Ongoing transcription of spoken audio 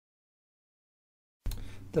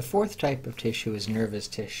The fourth type of tissue is nervous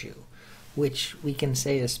tissue, which we can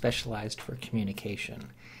say is specialized for communication.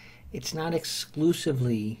 It's not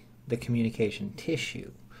exclusively the communication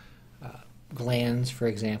tissue. Glands, for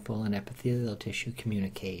example, and epithelial tissue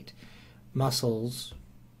communicate. Muscles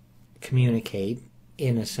communicate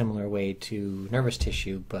in a similar way to nervous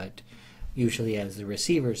tissue, but usually as the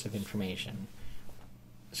receivers of information.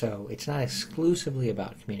 So it's not exclusively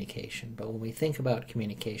about communication, but when we think about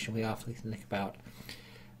communication, we often think about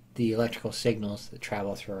the electrical signals that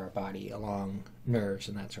travel through our body along nerves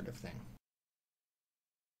and that sort of thing.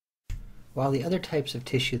 While the other types of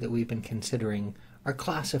tissue that we've been considering are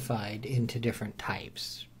classified into different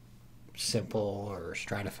types, simple or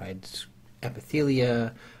stratified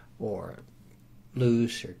epithelia, or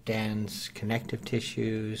loose or dense connective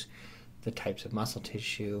tissues, the types of muscle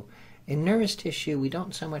tissue. In nervous tissue, we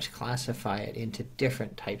don't so much classify it into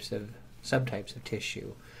different types of subtypes of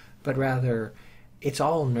tissue, but rather it's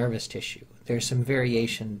all nervous tissue. There's some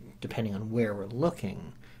variation depending on where we're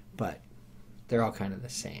looking, but they're all kind of the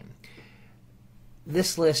same.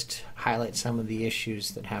 This list highlights some of the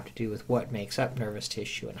issues that have to do with what makes up nervous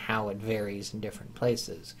tissue and how it varies in different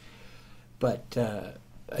places. But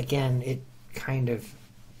again, it kind of,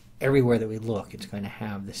 everywhere that we look, it's going to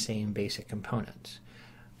have the same basic components.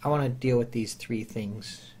 I want to deal with these three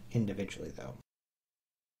things individually, though.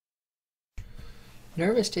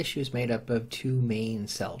 Nervous tissue is made up of two main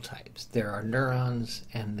cell types. There are neurons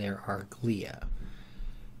and there are glia.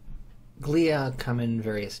 Glia come in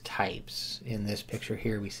various types. In this picture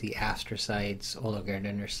here we see astrocytes,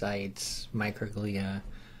 oligodendrocytes, microglia.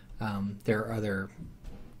 There are other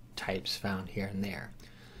types found here and there.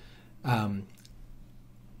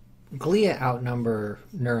 Glia outnumber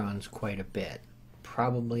neurons quite a bit,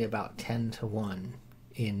 probably about 10 to 1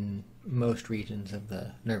 in most regions of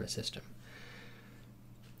the nervous system.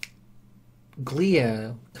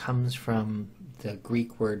 Glia comes from the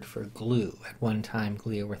Greek word for glue. At one time,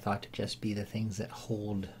 glia were thought to just be the things that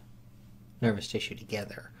hold nervous tissue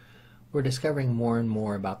together. We're discovering more and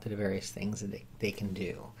more about the various things that they can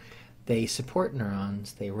do. They support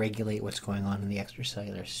neurons, they regulate what's going on in the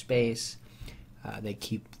extracellular space, they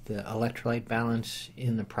keep the electrolyte balance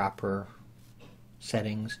in the proper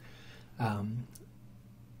settings.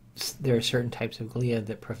 There are certain types of glia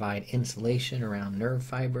that provide insulation around nerve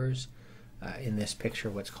fibers. In this picture,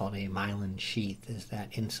 what's called a myelin sheath is that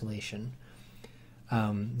insulation.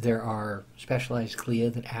 There are specialized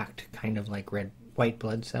glia that act kind of like white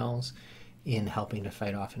blood cells in helping to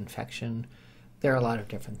fight off infection. There are a lot of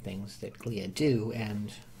different things that glia do,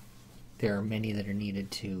 and there are many that are needed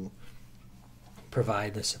to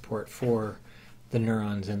provide the support for the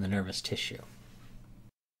neurons in the nervous tissue.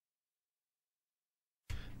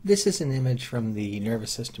 This is an image from the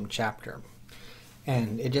nervous system chapter,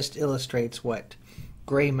 and it just illustrates what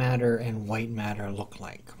gray matter and white matter look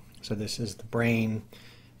like. So this is the brain.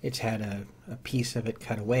 It's had a piece of it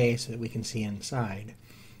cut away so that we can see inside.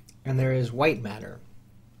 And there is white matter,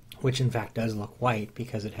 which in fact does look white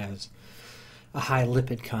because it has a high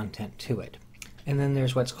lipid content to it. And then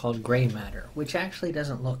there's what's called gray matter, which actually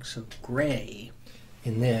doesn't look so gray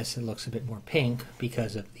in this. It looks a bit more pink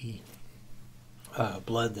because of the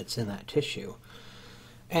blood that's in that tissue.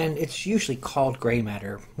 And it's usually called gray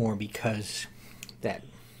matter more because that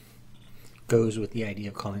goes with the idea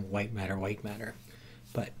of calling white matter.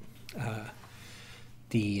 But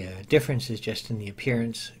the difference is just in the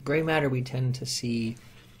appearance. Gray matter we tend to see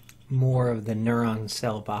more of the neuron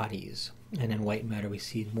cell bodies, and in white matter we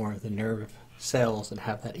see more of the nerve cells that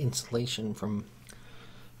have that insulation from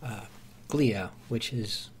glia, which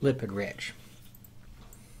is lipid rich.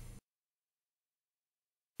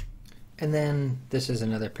 And then this is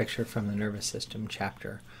another picture from the nervous system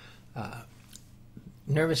chapter.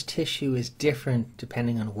 Nervous tissue is different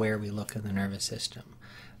depending on where we look in the nervous system.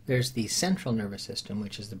 There's the central nervous system,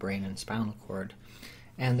 which is the brain and spinal cord,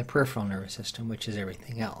 and the peripheral nervous system, which is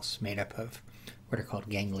everything else, made up of what are called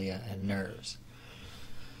ganglia and nerves.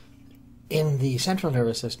 In the central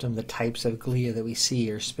nervous system, the types of glia that we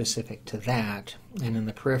see are specific to that, and in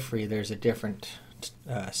the periphery there's a different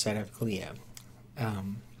set of glia.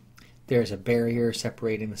 There's a barrier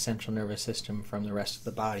separating the central nervous system from the rest of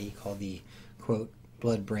the body called the, quote,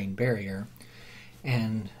 blood-brain barrier.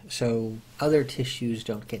 And so other tissues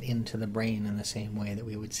don't get into the brain in the same way that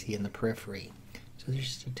we would see in the periphery. So there's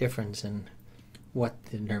just a difference in what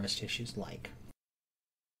the nervous tissue is like.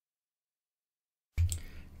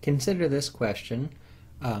 Consider this question.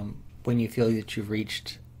 When you feel that you've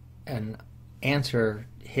reached an answer,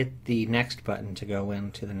 hit the next button to go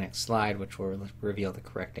into the next slide, which will reveal the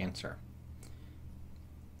correct answer.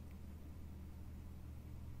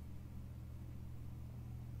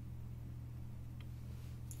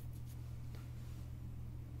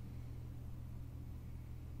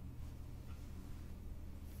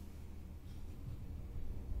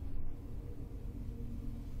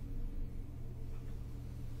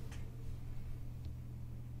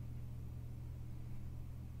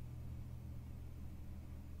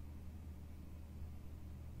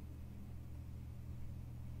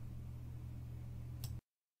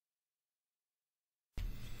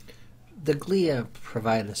 the glia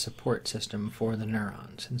provide a support system for the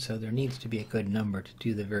neurons, and so there needs to be a good number to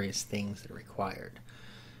do the various things that are required.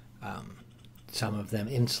 Some of them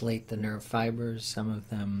insulate the nerve fibers, some of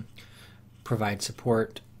them provide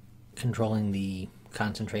support controlling the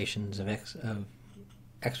concentrations of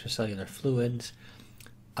extracellular fluids.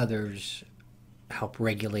 Others help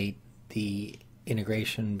regulate the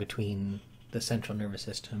integration between the central nervous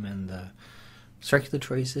system and the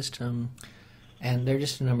circulatory system. And there are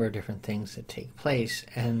just a number of different things that take place,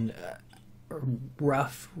 and a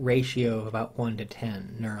rough ratio of about 1 to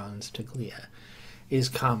 10 neurons to glia is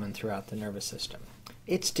common throughout the nervous system.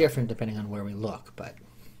 It's different depending on where we look, but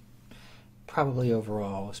probably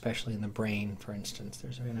overall, especially in the brain, for instance,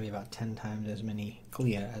 there's going to be about 10 times as many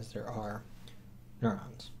glia as there are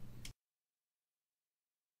neurons.